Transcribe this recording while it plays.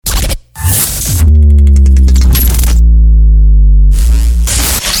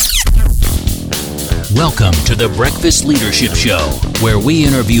Welcome to the Breakfast Leadership Show, where we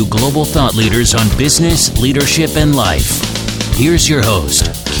interview global thought leaders on business, leadership, and life. Here's your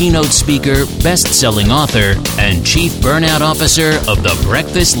host, keynote speaker, best-selling author, and chief burnout officer of the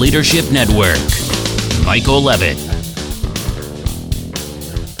Breakfast Leadership Network, Michael Levitt.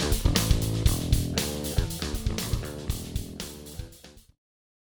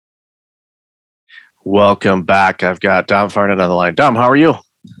 Welcome back. I've got Dom Farnett on the line. Dom, how are you?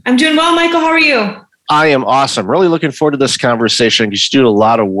 I'm doing well, Michael. How are you? I am awesome. Really looking forward to this conversation because you do a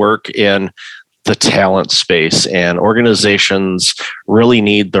lot of work in the talent space, and organizations really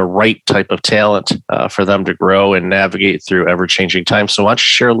need the right type of talent for them to grow and navigate through ever-changing times. So why don't you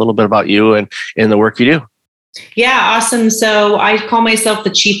share a little bit about you and the work you do? Yeah, awesome. So I call myself the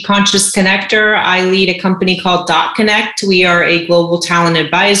Chief Conscious Connector. I lead a company called Dot Connect. We are a global talent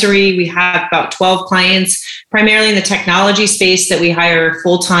advisory. We have about 12 clients, primarily in the technology space that we hire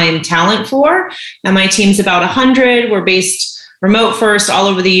full-time talent for. And my team's about 100. We're based remote first all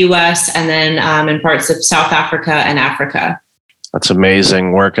over the US and then in parts of South Africa and Africa. That's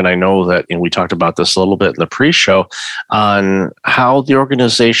amazing work. And I know that we talked about this a little bit in the pre-show on how the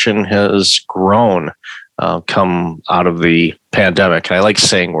organization has grown come out of the pandemic. And I like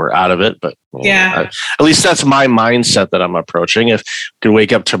saying we're out of it, but at least that's my mindset that I'm approaching. If we could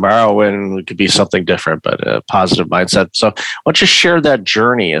wake up tomorrow and it could be something different, but a positive mindset. So why don't you share that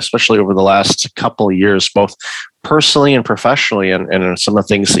journey, especially over the last couple of years, both personally and professionally, and some of the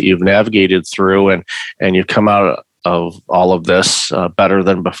things that you've navigated through and you've come out of all of this better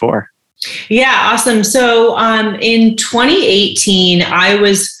than before. Yeah, awesome. So in 2018, I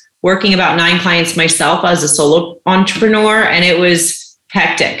was working about 9 clients myself as a solo entrepreneur, and it was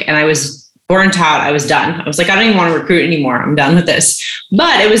hectic and I was burnt out. I was done. I was like, I don't even want to recruit anymore. I'm done with this.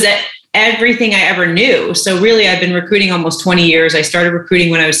 But it was everything I ever knew. So really, I've been recruiting almost 20 years. I started recruiting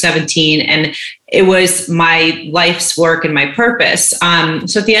when I was 17, and it was my life's work and my purpose.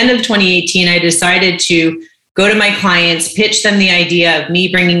 So at the end of 2018, I decided to go to my clients, pitch them the idea of me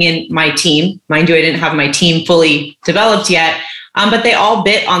bringing in my team. Mind you, I didn't have my team fully developed yet. But they all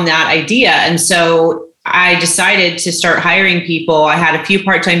bit on that idea. And so I decided to start hiring people. I had a few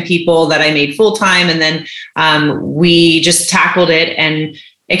part-time people that I made full-time, and then we just tackled it and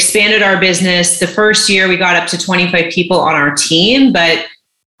expanded our business. The first year we got up to 25 people on our team, but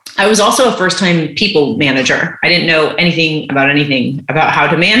I was also a first-time people manager. I didn't know anything about how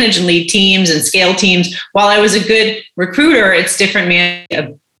to manage and lead teams and scale teams. While I was a good recruiter, it's different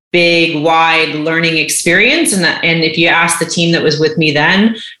big, wide learning experience. And if you ask the team that was with me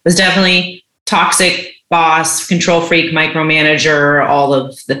then, it was definitely toxic boss, control freak, micromanager, all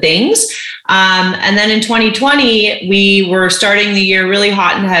of the things. And then in 2020, we were starting the year really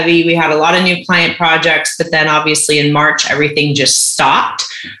hot and heavy. We had a lot of new client projects, but then obviously in March, everything just stopped.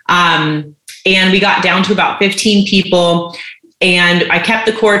 And we got down to about 15 people. And I kept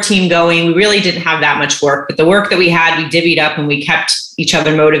the core team going. We really didn't have that much work, but the work that we had, we divvied up and we kept each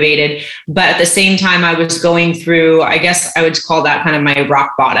other motivated. But at the same time, I was going through, I guess I would call that kind of my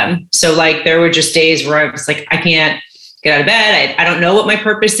rock bottom. So like there were just days where I was like, I can't get out of bed. I don't know what my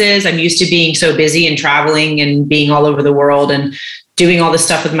purpose is. I'm used to being so busy and traveling and being all over the world and doing all this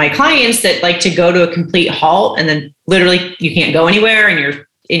stuff with my clients that like to go to a complete halt. And then literally you can't go anywhere and you're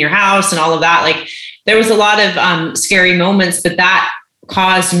in your house and all of that. Like there was a lot of scary moments, but that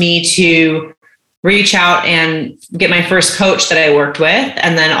caused me to reach out and get my first coach that I worked with,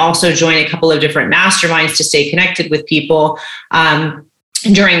 and then also join a couple of different masterminds to stay connected with people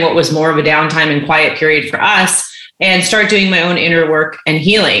during what was more of a downtime and quiet period for us, and start doing my own inner work and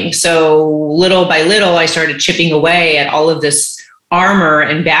healing. So little by little, I started chipping away at all of this armor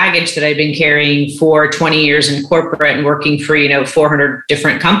and baggage that I've been carrying for 20 years in corporate and working for, 400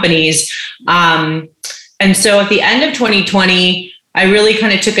 different companies. And so at the end of 2020, I really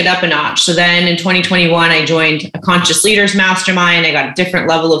kind of took it up a notch. So then in 2021, I joined a Conscious Leaders Mastermind. I got a different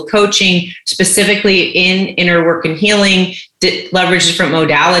level of coaching, specifically in inner work and healing, leverage different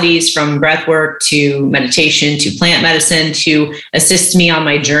modalities from breath work to meditation to plant medicine to assist me on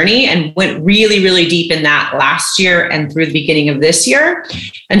my journey, and went really, really deep in that last year and through the beginning of this year.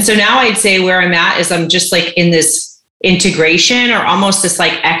 And so now I'd say where I'm at is I'm just like in this integration or almost this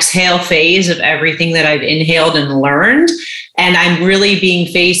like exhale phase of everything that I've inhaled and learned. And I'm really being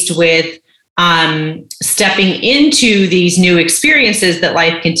faced with stepping into these new experiences that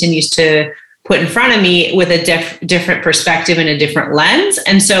life continues to put in front of me with a different perspective and a different lens.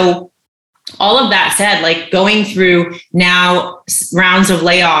 And so all of that said, like going through now rounds of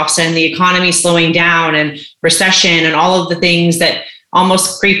layoffs and the economy slowing down and recession and all of the things that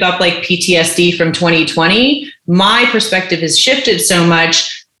almost creep up like PTSD from 2020, my perspective has shifted so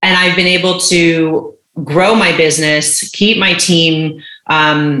much, and I've been able to grow my business, keep my team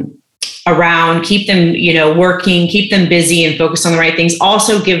around, keep them, working, keep them busy and focus on the right things.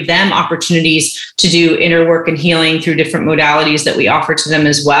 Also give them opportunities to do inner work and healing through different modalities that we offer to them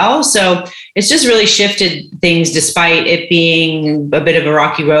as well. So it's just really shifted things despite it being a bit of a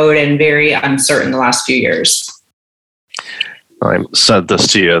rocky road and very uncertain the last few years. I said this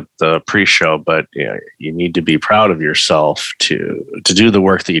to you at the pre-show, but you need to be proud of yourself to do the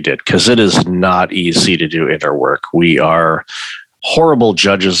work that you did, because it is not easy to do inner work. We are horrible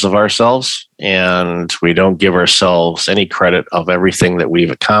judges of ourselves, and we don't give ourselves any credit of everything that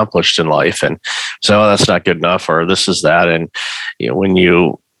we've accomplished in life. And so that's not good enough, or this is that. And when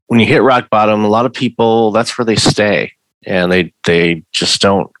you hit rock bottom, a lot of people, that's where they stay, and they just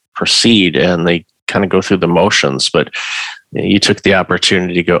don't proceed, and they kind of go through the motions. But you took the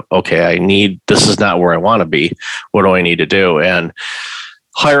opportunity to go, okay, this is not where I want to be. What do I need to do? And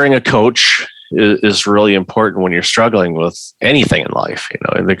hiring a coach is really important when you're struggling with anything in life.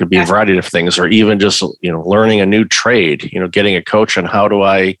 There could be a variety of things, or even just, learning a new trade, getting a coach on how do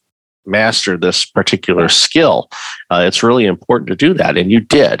I master this particular skill. It's really important to do that. And you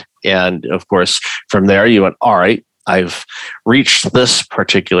did. And of course, from there you went, all right, I've reached this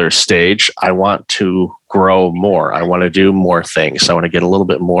particular stage. I want to grow more. I want to do more things. I want to get a little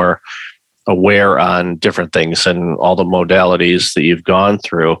bit more aware on different things, and all the modalities that you've gone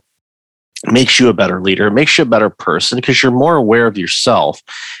through makes you a better leader, makes you a better person, because you're more aware of yourself.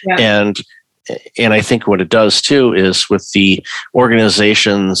 Yeah. And I think what it does too is with the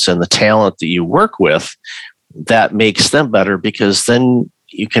organizations and the talent that you work with, that makes them better, because then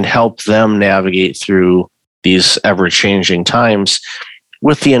you can help them navigate through these ever-changing times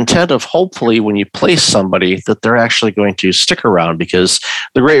with the intent of hopefully when you place somebody that they're actually going to stick around. Because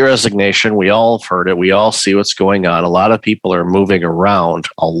the Great Resignation, we all have heard it. We all see what's going on. A lot of people are moving around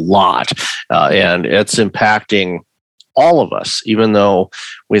a lot, and it's impacting all of us, even though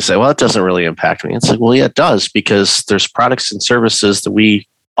we say, well, it doesn't really impact me. It's like, well, yeah, it does, because there's products and services that we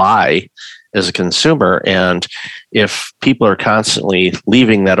buy as a consumer. And if people are constantly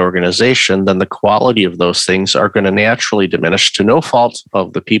leaving that organization, then the quality of those things are going to naturally diminish, to no fault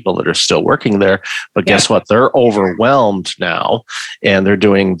of the people that are still working there. But guess what? They're overwhelmed now, and they're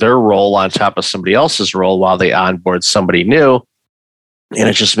doing their role on top of somebody else's role while they onboard somebody new. And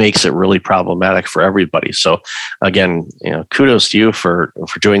it just makes it really problematic for everybody. So again, kudos to you for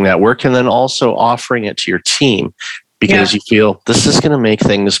doing that work, and then also offering it to your team, because you feel this is going to make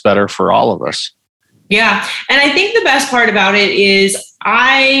things better for all of us. Yeah. And I think the best part about it is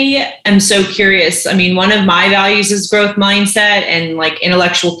I am so curious. I mean, one of my values is growth mindset and like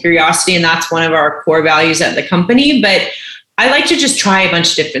intellectual curiosity. And that's one of our core values at the company. But I like to just try a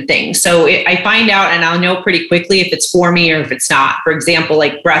bunch of different things. So I find out, and I'll know pretty quickly if it's for me or if it's not. For example,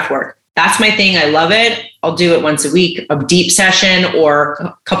 like breath work. That's my thing. I love it. I'll do it once a week, a deep session or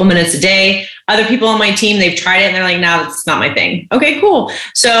a couple minutes a day. Other people on my team, they've tried it and they're like, no, that's not my thing. Okay, cool.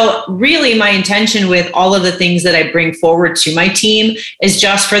 So really my intention with all of the things that I bring forward to my team is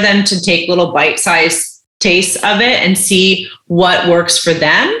just for them to take little bite-sized tastes of it and see what works for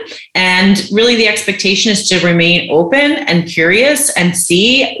them. And really the expectation is to remain open and curious and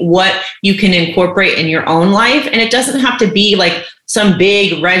see what you can incorporate in your own life. And it doesn't have to be like some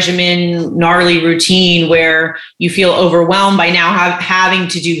big regimen, gnarly routine where you feel overwhelmed by now having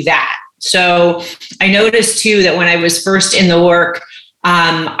to do that. So I noticed too that when I was first in the work,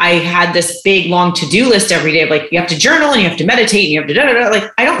 I had this big long to-do list every day of like, you have to journal and you have to meditate and you have to da-da-da.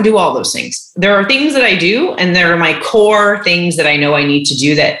 Like, I don't do all those things. There are things that I do, and there are my core things that I know I need to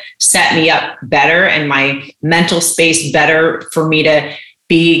do that set me up better and my mental space better for me to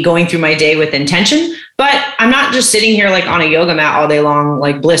be going through my day with intention. But I'm not just sitting here like on a yoga mat all day long,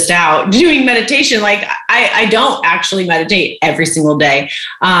 like blissed out doing meditation. Like I don't actually meditate every single day.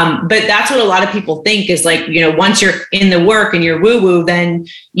 But that's what a lot of people think is like, once you're in the work and you're woo-woo, then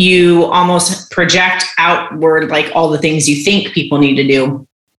you almost project outward like all the things you think people need to do.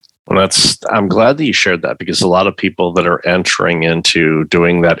 Well, I'm glad that you shared that, because a lot of people that are entering into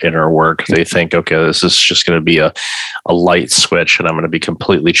doing that inner work, they think, okay, this is just going to be a light switch and I'm going to be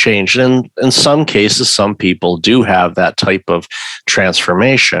completely changed. And in some cases, some people do have that type of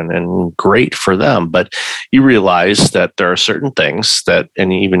transformation, and great for them. But you realize that there are certain things that,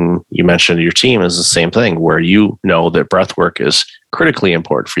 and even you mentioned your team is the same thing, where you know that breath work is critically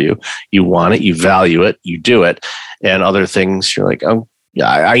important for you. You want it, you value it, you do it. And other things, you're like, oh, yeah,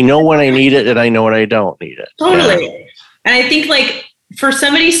 I know when I need it and I know when I don't need it. Totally. And I think like for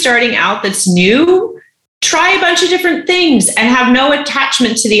somebody starting out that's new, try a bunch of different things and have no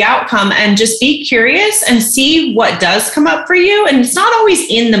attachment to the outcome, and just be curious and see what does come up for you. And it's not always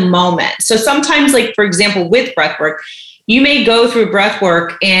in the moment. So sometimes, like, for example, with breath work, you may go through breath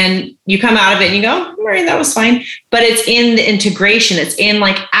work and you come out of it and you go, Marie, that was fine. But it's in the integration. It's in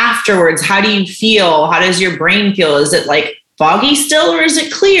like afterwards. How do you feel? How does your brain feel? Is it like foggy still, or is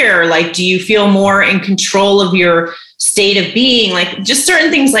it clear? Like, do you feel more in control of your state of being? Like, just certain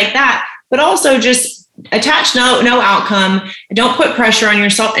things like that. But also just attach no outcome. Don't put pressure on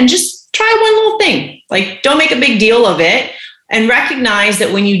yourself, and just try one little thing. Like, don't make a big deal of it, and recognize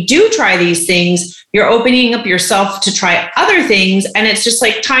that when you do try these things, you're opening up yourself to try other things. And it's just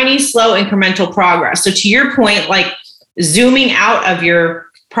like tiny, slow, incremental progress. So to your point, like zooming out of your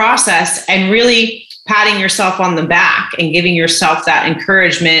process and really patting yourself on the back and giving yourself that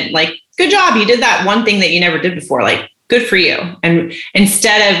encouragement, like, good job, you did that one thing that you never did before. Like, good for you. And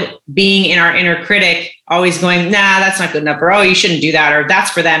instead of being in our inner critic, always going, nah, that's not good enough, or, oh, you shouldn't do that, or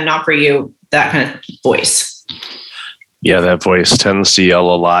that's for them, not for you, that kind of voice. Yeah, that voice tends to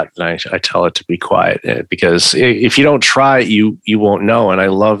yell a lot, and I tell it to be quiet, because if you don't try, you won't know. And I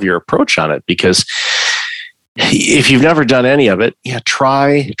love your approach on it, because if you've never done any of it,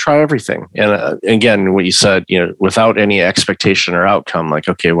 try everything. And again, what you said, without any expectation or outcome, like,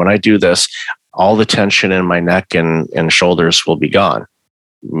 okay, when I do this, all the tension in my neck and shoulders will be gone.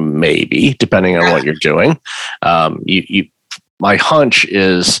 Maybe, depending on what you're doing. My hunch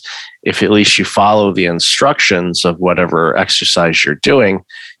is, if at least you follow the instructions of whatever exercise you're doing,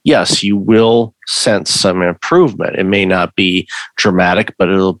 yes, you will sense some improvement. It may not be dramatic, but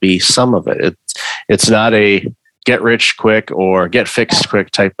it'll be some of it. It's not a get rich quick or get fixed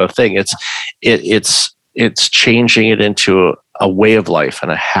quick type of thing. It's changing it into a way of life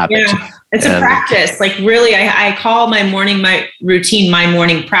and a habit. Yeah, it's a practice. Like, really, I call my routine my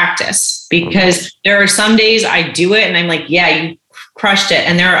morning practice, because there are some days I do it and I'm like, yeah, you crushed it.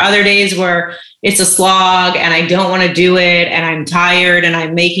 And there are other days where it's a slog and I don't want to do it and I'm tired and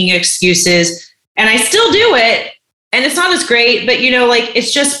I'm making excuses, and I still do it. And it's not as great, but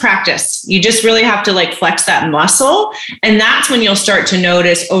it's just practice. You just really have to like flex that muscle. And that's when you'll start to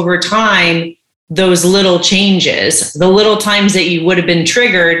notice over time those little changes, the little times that you would have been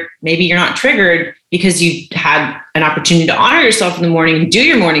triggered. Maybe you're not triggered because you had an opportunity to honor yourself in the morning and do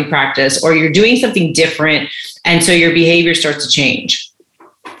your morning practice, or you're doing something different. And so your behavior starts to change.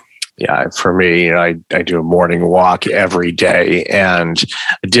 Yeah, for me, I do a morning walk every day, and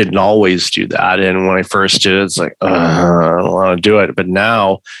I didn't always do that. And when I first did it, it's like, I don't want to do it. But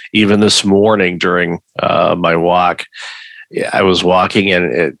now, even this morning during my walk, I was walking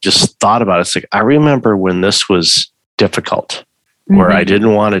and it just thought about it. It's like, I remember when this was difficult, where I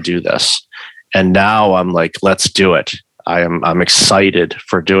didn't want to do this. And now I'm like, let's do it. I'm excited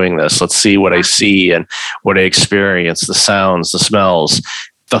for doing this. Let's see what I see and what I experience, the sounds, the smells,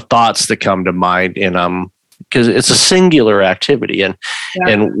 the thoughts that come to mind. And because it's a singular activity. And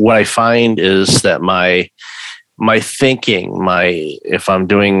what I find is that my thinking, if I'm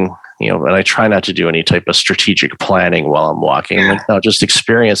doing, and I try not to do any type of strategic planning while I'm walking. Yeah. I'll just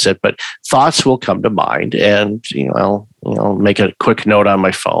experience it, but thoughts will come to mind, and I'll make a quick note on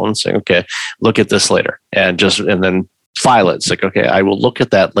my phone saying, okay, look at this later, and then file it. It's like, okay, I will look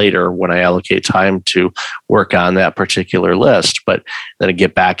at that later when I allocate time to work on that particular list, but then I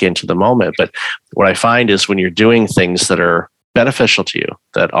get back into the moment. But what I find is when you're doing things that are beneficial to you,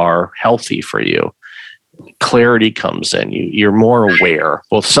 that are healthy for you, clarity comes in. You're more aware,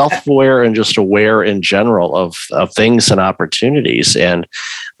 both self-aware and just aware in general of things and opportunities. And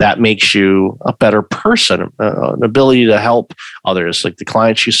that makes you a better person, an ability to help others, like the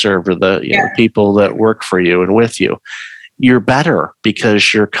clients you serve or the people that work for you and with you. You're better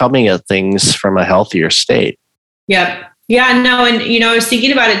because you're coming at things from a healthier state. Yep. Yeah, no. And, I was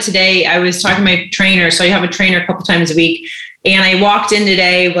thinking about it today. I was talking to my trainer. So I have a trainer a couple times a week. And I walked in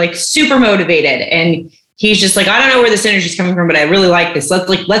today, like super motivated, and he's just like, I don't know where this energy is coming from, but I really like this.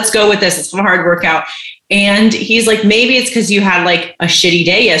 Let's go with this. It's a hard workout. And he's like, maybe it's because you had like a shitty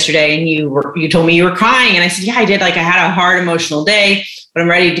day yesterday and you told me you were crying. And I said, yeah, I did. Like, I had a hard emotional day, but I'm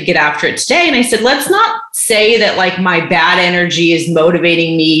ready to get after it today. And I said, let's not say that like my bad energy is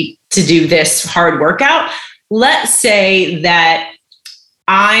motivating me to do this hard workout. Let's say that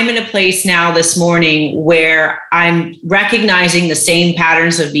I'm in a place now this morning where I'm recognizing the same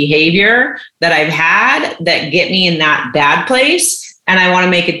patterns of behavior that I've had that get me in that bad place. And I want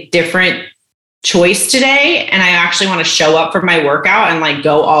to make a different choice today. And I actually want to show up for my workout and like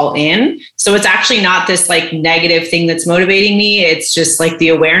go all in. So it's actually not this like negative thing that's motivating me. It's just like the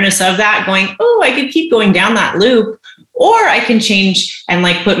awareness of that going, oh, I could keep going down that loop, or I can change and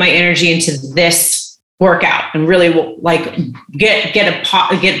like put my energy into this work out and really like get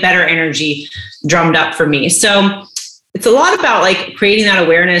better energy drummed up for me. So it's a lot about like creating that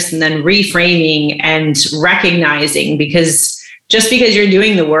awareness and then reframing and recognizing, because just because you're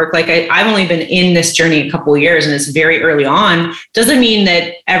doing the work, like I've only been in this journey a couple of years and it's very early on, doesn't mean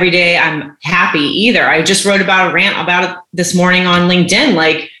that every day I'm happy either. I just wrote about a rant about it this morning on LinkedIn.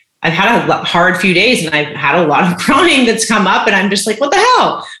 Like I've had a hard few days and I've had a lot of crying that's come up and I'm just like, what the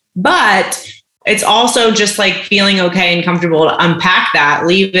hell? But it's also just like feeling okay and comfortable to unpack that,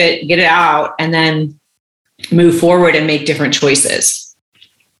 leave it, get it out, and then move forward and make different choices.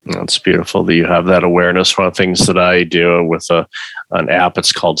 It's beautiful that you have that awareness. One of the things that I do with an app,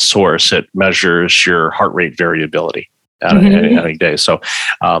 it's called Source. It measures your heart rate variability any day. So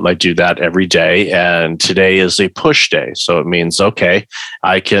I do that every day. And today is a push day. So it means, okay,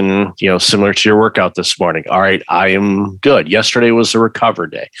 I can, similar to your workout this morning. All right, I am good. Yesterday was a recover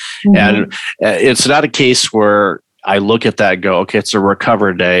day. And it's not a case where I look at that and go, okay, it's a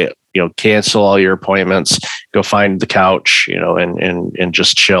recover day. Cancel all your appointments, go find the couch, and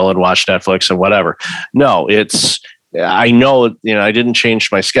just chill and watch Netflix and whatever. No, I know, I didn't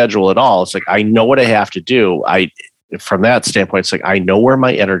change my schedule at all. It's like, I know what I have to do. From that standpoint, it's like, I know where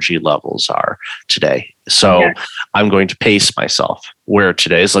my energy levels are today. So I'm going to pace myself, where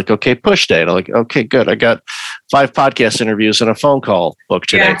today is like, okay, push day. And I'm like, okay, good. I got 5 podcast interviews and a phone call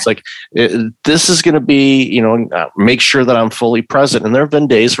booked today. Yeah. It's like, this is going to be, make sure that I'm fully present. And there have been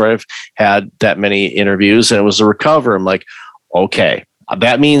days where I've had that many interviews and it was a recover. I'm like, okay,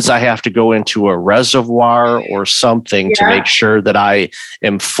 that means I have to go into a reservoir or something to make sure that I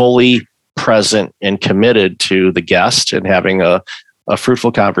am fully present and committed to the guest and having a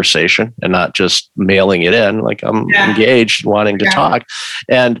fruitful conversation and not just mailing it in. Like I'm engaged, wanting to talk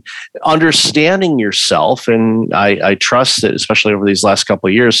and understanding yourself. And I trust that, especially over these last couple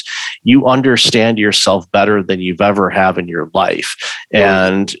of years, you understand yourself better than you've ever have in your life.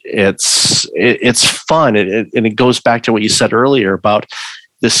 And it's fun. And it goes back to what you said earlier about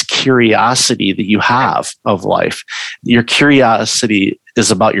this curiosity that you have of life. Your curiosity is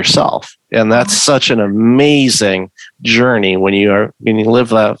about yourself. And that's such an amazing journey when you live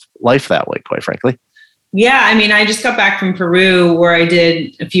that life that way, quite frankly. Yeah. I mean, I just got back from Peru where I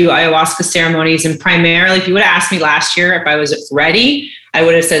did a few ayahuasca ceremonies, and primarily, if you would have asked me last year if I was ready, I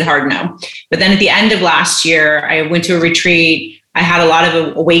would have said hard no. But then at the end of last year, I went to a retreat. I had a lot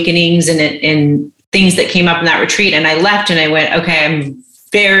of awakenings and things that came up in that retreat. And I left and I went, okay, I'm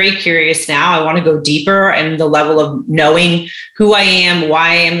very curious now. I want to go deeper and the level of knowing who I am,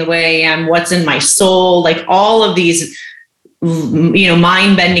 why I am the way I am, what's in my soul, like all of these,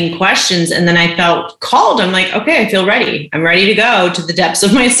 mind-bending questions. And then I felt called. I'm like, okay, I feel ready. I'm ready to go to the depths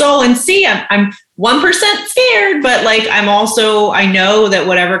of my soul and see. I'm 1% scared, but like I know that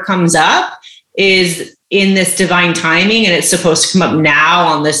whatever comes up is in this divine timing, and it's supposed to come up now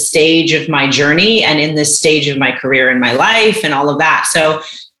on this stage of my journey and in this stage of my career and my life and all of that. So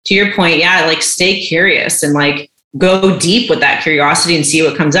to your point, like stay curious and like go deep with that curiosity and see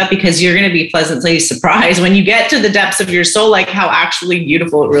what comes up, because you're going to be pleasantly surprised when you get to the depths of your soul, like how actually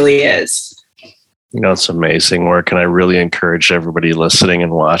beautiful it really is. It's amazing work. And I really encourage everybody listening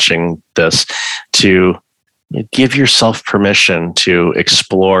and watching this to give yourself permission to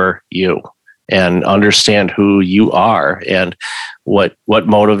explore you and understand who you are and what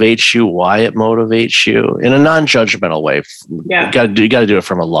motivates you, why it motivates you in a non-judgmental way. Yeah. You got to do it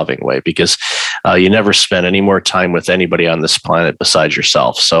from a loving way, because you never spend any more time with anybody on this planet besides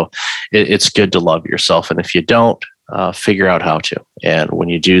yourself. So it's good to love yourself. And if you don't, figure out how to. And when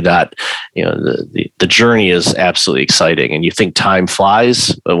you do that, the journey is absolutely exciting. And you think time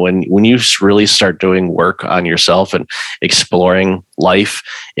flies, but when you really start doing work on yourself and exploring life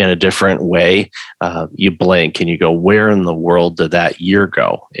in a different way, you blink and you go, where in the world did that year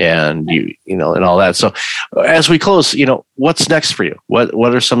go? And and all that. So as we close, what's next for you?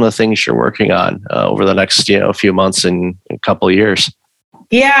 What are some of the things you're working on over the next few months and a couple of years?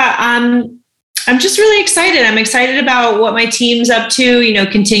 Yeah. I'm just really excited. I'm excited about what my team's up to,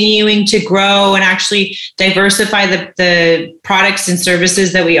 continuing to grow and actually diversify the products and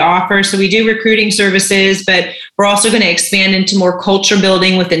services that we offer. So we do recruiting services, but we're also going to expand into more culture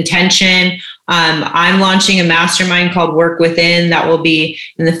building with intention. I'm launching a mastermind called Work Within that will be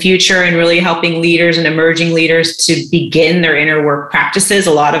in the future and really helping leaders and emerging leaders to begin their inner work practices,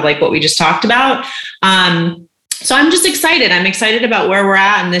 a lot of like what we just talked about. So I'm just excited. I'm excited about where we're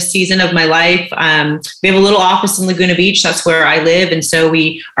at in this season of my life. We have a little office in Laguna Beach. That's where I live. And so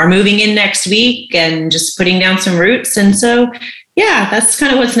we are moving in next week and just putting down some roots. And so, that's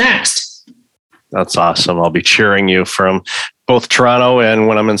kind of what's next. That's awesome. I'll be cheering you from both Toronto and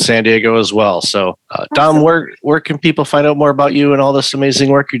when I'm in San Diego as well. So, Dom, where can people find out more about you and all this amazing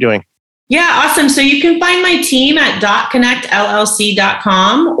work you're doing? Yeah, awesome. So you can find my team at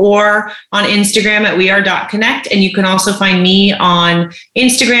dotconnectllc.com or on Instagram at weare.connect. And you can also find me on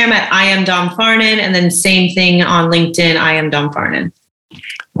Instagram at I am Dom Farnan, and then same thing on LinkedIn, I am Dom Farnan.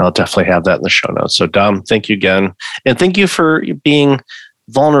 I'll definitely have that in the show notes. So Dom, thank you again. And thank you for being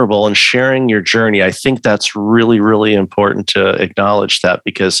vulnerable and sharing your journey. I think that's really, really important to acknowledge that,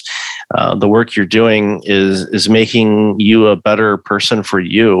 because the work you're doing is making you a better person for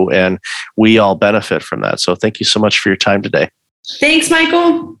you, and we all benefit from that. So thank you so much for your time today. Thanks,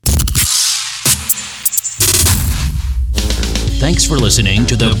 Michael. Thanks for listening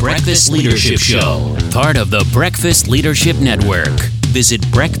to the Breakfast Leadership Show, part of the Breakfast Leadership Network. Visit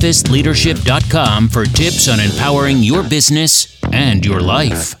breakfastleadership.com for tips on empowering your business and your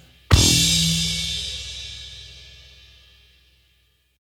life.